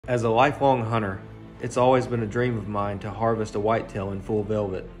As a lifelong hunter, it's always been a dream of mine to harvest a whitetail in full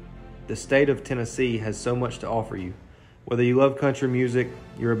velvet. The state of Tennessee has so much to offer you. Whether you love country music,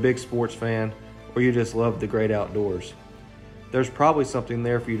 you're a big sports fan, or you just love the great outdoors, there's probably something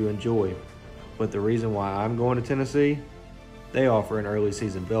there for you to enjoy. But the reason why I'm going to Tennessee, they offer an early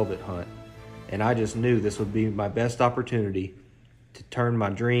season velvet hunt, and I just knew this would be my best opportunity to turn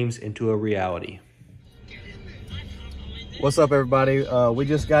my dreams into a reality. What's up, everybody? We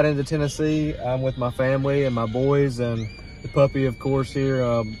just got into Tennessee. I'm with my family and my boys and the puppy, of course,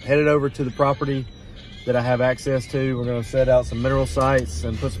 here. Headed over to the property that I have access to. We're going to set out some mineral sites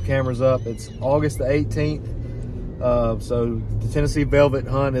and put some cameras up. It's August the 18th. So the Tennessee velvet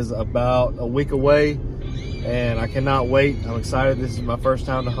hunt is about a week away, and I cannot wait. I'm excited. This is my first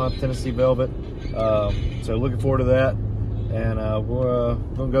time to hunt Tennessee velvet. So looking forward to that. And we're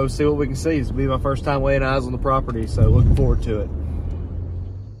gonna go see what we can see. This will be my first time laying eyes on the property, so looking forward to it.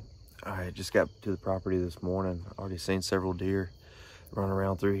 All right, just got to the property this morning. Already seen several deer running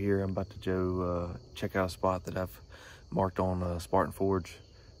around through here. I'm about to go check out a spot that I've marked on Spartan Forge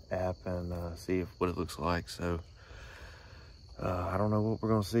app and see what it looks like. So I don't know what we're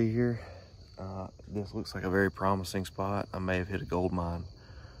gonna see here. This looks like a very promising spot. I may have hit a gold mine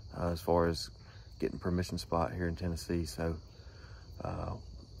as far as getting permission spot here in Tennessee. So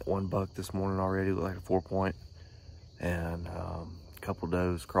one buck this morning already, looked like a 4-point, and a couple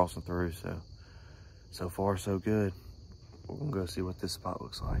does crossing through. So far so good. We're gonna go see what this spot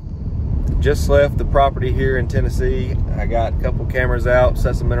looks like. Just left the property here in Tennessee. I got a couple cameras out,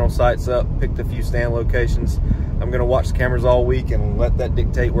 set some mineral sites up, picked a few stand locations. I'm gonna watch the cameras all week and let that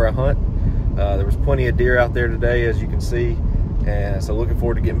dictate where I hunt. There was plenty of deer out there today, as you can see. And so looking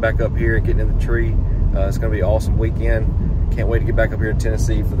forward to getting back up here and getting in the tree. It's gonna be an awesome weekend. Can't wait to get back up here in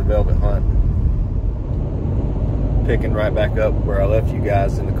Tennessee for the velvet hunt. Picking right back up where I left you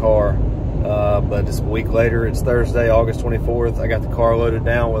guys in the car. But just a week later, it's Thursday, August 24th. I got the car loaded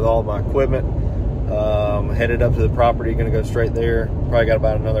down with all my equipment. Headed up to the property, gonna go straight there. Probably got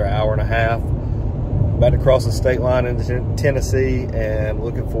about another hour and a half. About to cross the state line into Tennessee, and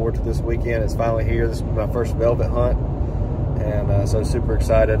looking forward to this weekend. It's finally here. This is my first velvet hunt. And so super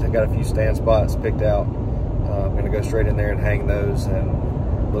excited. I got a few stand spots picked out. I'm gonna go straight in there and hang those,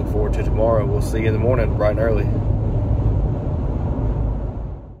 and look forward to tomorrow. We'll see you in the morning, bright and early.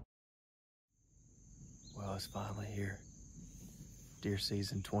 Well, it's finally here. Deer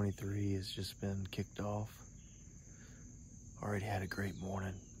season 23 has just been kicked off. Already had a great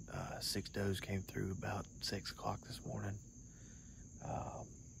morning. 6 does came through about 6 o'clock this morning.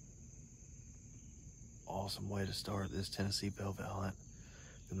 Awesome way to start this Tennessee velvet hunt.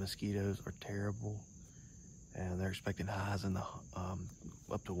 The mosquitoes are terrible, and they're expecting highs in the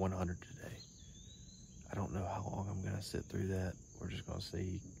up to 100 today. I don't know how long I'm gonna sit through that. We're just gonna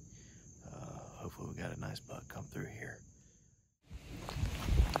see. Hopefully we got a nice buck come through here.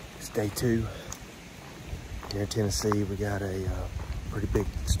 It's day 2 here in Tennessee. We got a pretty big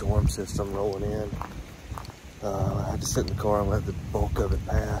storm system rolling in. I had to sit in the car and let the bulk of it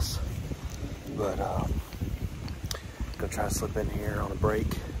pass. But gonna try to slip in here on a break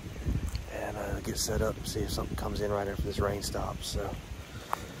and get set up and see if something comes in right after this rain stops. So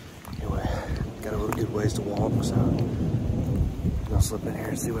anyway, got a little good ways to walk, so I'm gonna slip in here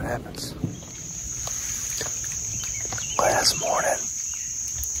and see what happens. Last morning,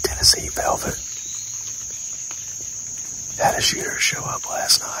 Tennessee velvet. Had a shooter show up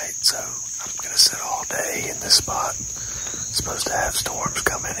last night, so I'm gonna sit all day in this spot. Supposed to have storms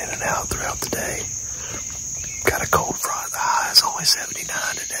coming in and out throughout the day. Got a cold front. The high is only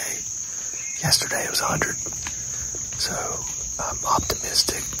 79 today. Yesterday it was 100. So I'm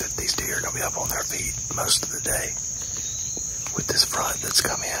optimistic that these deer are gonna be up on their feet most of the day with this front that's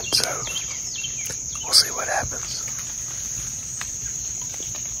come in. So we'll see what happens.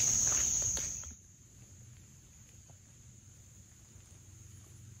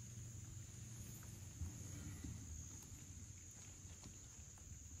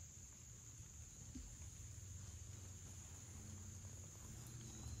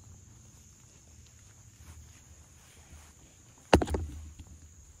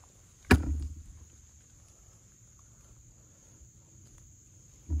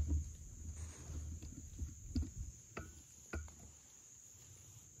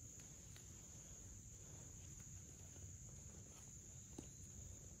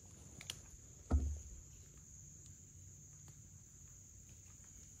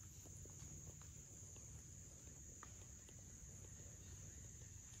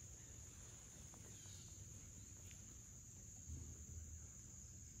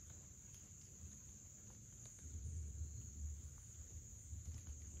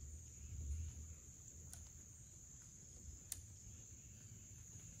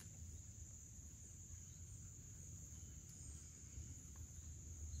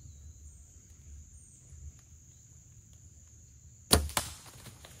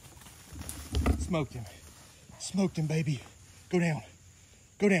 Smoked him. Smoked him, baby. Go down.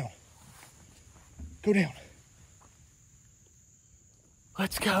 Go down. Go down.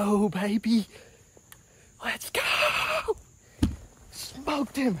 Let's go, baby. Let's go.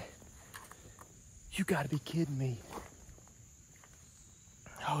 Smoked him. You gotta be kidding me.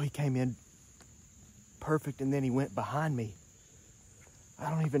 Oh, he came in perfect and then he went behind me. I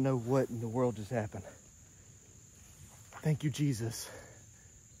don't even know what in the world just happened. Thank you, Jesus.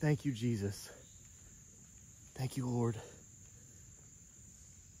 Thank you, Jesus. Thank you, Lord.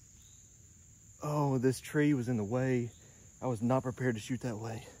 Oh, this tree was in the way. I was not prepared to shoot that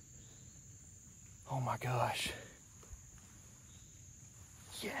way. Oh my gosh.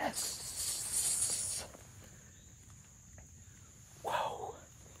 Yes. Whoa.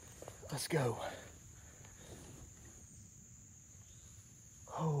 Let's go.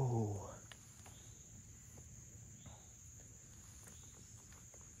 Oh.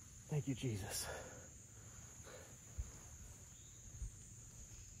 Thank you, Jesus.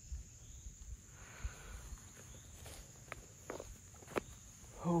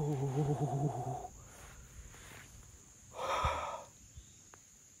 Oh.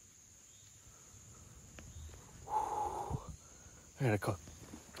 I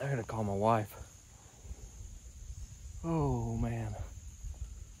gotta call my wife. Oh man.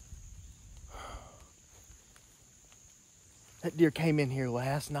 That deer came in here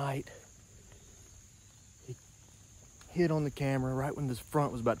last night. He hit on the camera right when this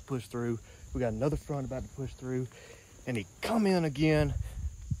front was about to push through. We got another front about to push through. And he come in again.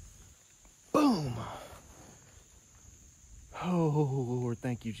 Boom. Oh, Lord,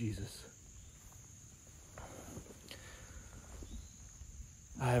 thank you, Jesus.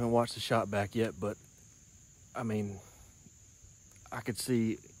 I haven't watched the shot back yet, but I mean, I could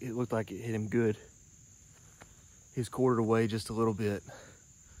see it looked like it hit him good. He was quartered away just a little bit.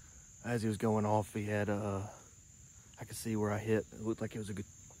 As he was going off, he had I could see where I hit. It looked like it was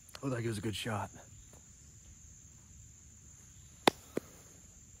a good shot.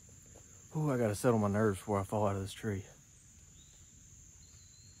 Oh, I gotta settle my nerves before I fall out of this tree.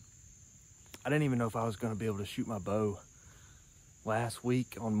 I didn't even know if I was gonna be able to shoot my bow. Last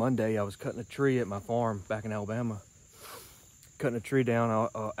week on Monday, I was cutting a tree at my farm back in Alabama. Cutting a tree down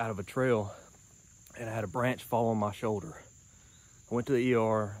out of a trail, and I had a branch fall on my shoulder. I went to the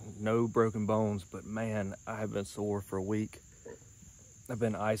ER, no broken bones, but man, I have been sore for a week. I've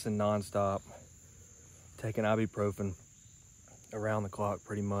been icing nonstop, taking ibuprofen around the clock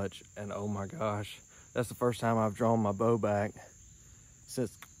pretty much, and oh my gosh, that's the first time I've drawn my bow back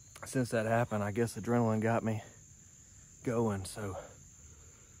since that happened. I guess adrenaline got me going, so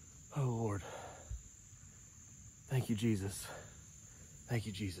oh Lord, thank you, Jesus. Thank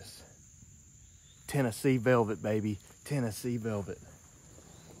you, Jesus. Tennessee velvet, baby. Tennessee velvet.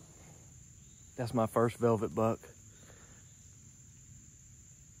 That's my first velvet buck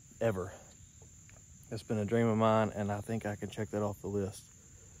ever. It's been a dream of mine, and I think I can check that off the list.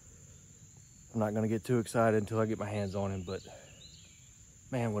 I'm not gonna get too excited until I get my hands on him, but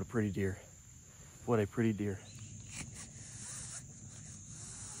man, what a pretty deer. What a pretty deer.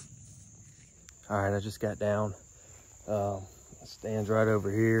 All right, I just got down. Stands right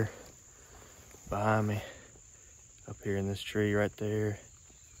over here behind me, up here in this tree right there.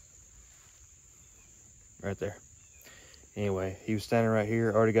 Right there. Anyway, he was standing right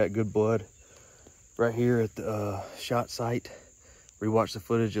here, already got good blood. Right here at the shot site. Rewatched the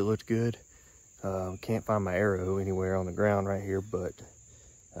footage, it looked good. Can't find my arrow anywhere on the ground right here, but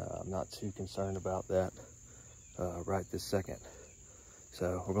I'm not too concerned about that right this second.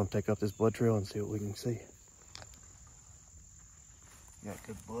 So we're gonna take up this blood trail and see what we can see. Got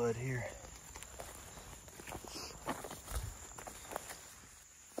good blood here.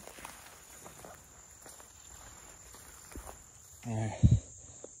 There,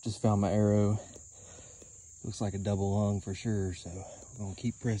 just found my arrow. Looks like a double lung for sure, so we're gonna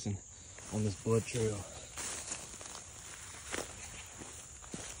keep pressing on this blood trail.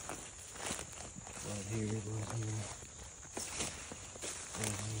 Blood here, blood here.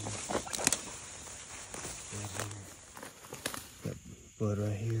 Blood here. Blood here. Got blood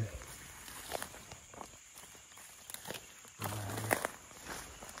right here. Blood right here.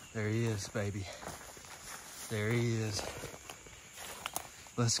 There he is, baby. There he is.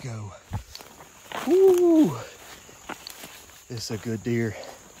 Let's go. Woo! This is a good deer.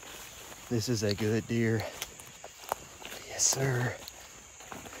 This is a good deer. Yes, sir.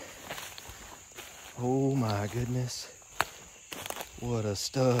 Oh my goodness. What a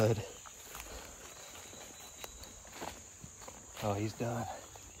stud. Oh, he's done.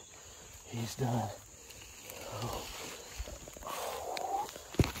 He's done. Oh.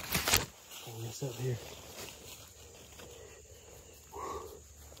 Oh, yes, this up here.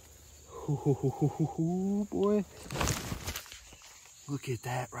 Ooh, boy. Look at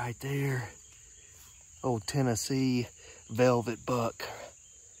that right there. Old Tennessee velvet buck.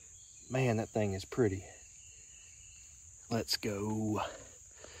 Man, that thing is pretty. Let's go.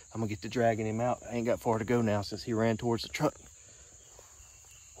 I'm gonna get to dragging him out. I ain't got far to go now since he ran towards the truck.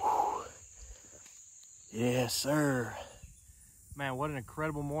 Whew. Yes, sir. Man, what an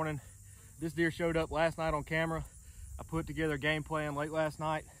incredible morning. This deer showed up last night on camera. I put together a game plan late last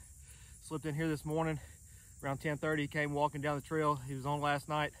night. Slipped in here this morning around 10:30. He came walking down the trail. He was on last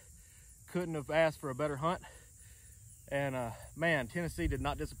night. Couldn't have asked for a better hunt. And man, Tennessee did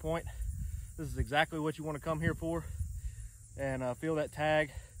not disappoint. This is exactly what you want to come here for. And feel that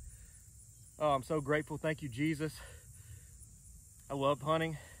tag. Oh, I'm so grateful. Thank you, Jesus. I love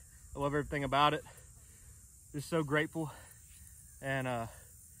hunting. I love everything about it. Just so grateful. And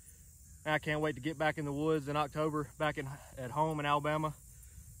I can't wait to get back in the woods in October, back at home in Alabama,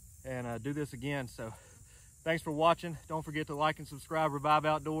 and do this again. So thanks for watching. Don't forget to like and subscribe, Revive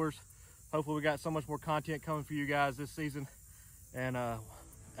Outdoors. Hopefully we got so much more content coming for you guys this season. And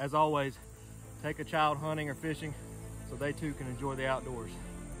as always, take a child hunting or fishing so they too can enjoy the outdoors.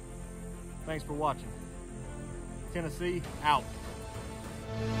 Thanks for watching. Tennessee out.